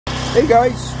Hey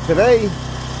guys, today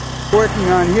working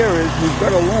on here is we've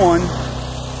got a lawn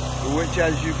which,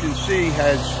 as you can see,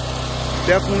 has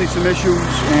definitely some issues,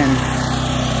 and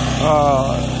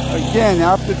again,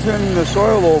 after turning the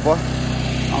soil over,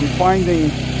 I'm finding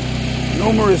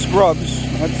numerous grubs.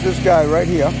 That's this guy right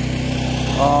here.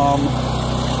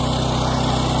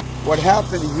 What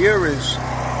happened here is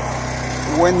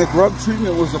when the grub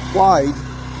treatment was applied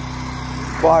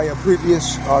by a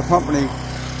previous company,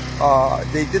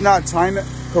 they did not time it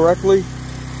correctly.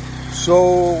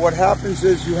 So what happens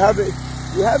is you have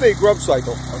a grub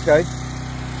cycle, okay?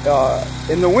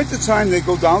 In the winter time they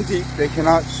go down deep, they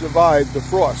cannot survive the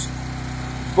frost.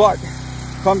 But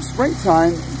come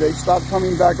springtime they start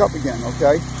coming back up again,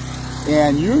 okay?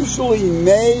 And usually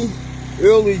May,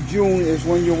 early June is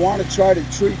when you want to try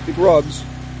to treat the grubs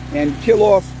and kill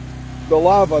off the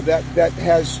larva that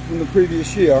has from the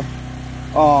previous year.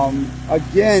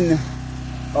 Again,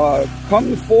 come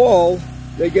the fall,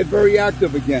 they get very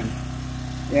active again.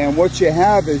 And what you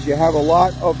have is you have a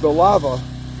lot of the larvae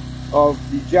of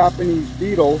the Japanese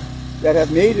beetle that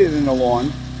have made it in the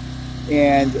lawn.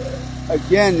 And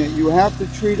again, you have to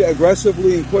treat it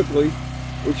aggressively and quickly,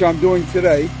 which I'm doing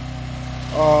today.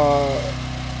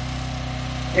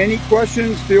 Any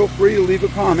questions, feel free to leave a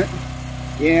comment.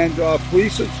 And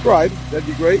please subscribe, that'd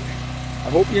be great. I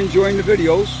hope you're enjoying the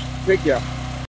videos. Take care.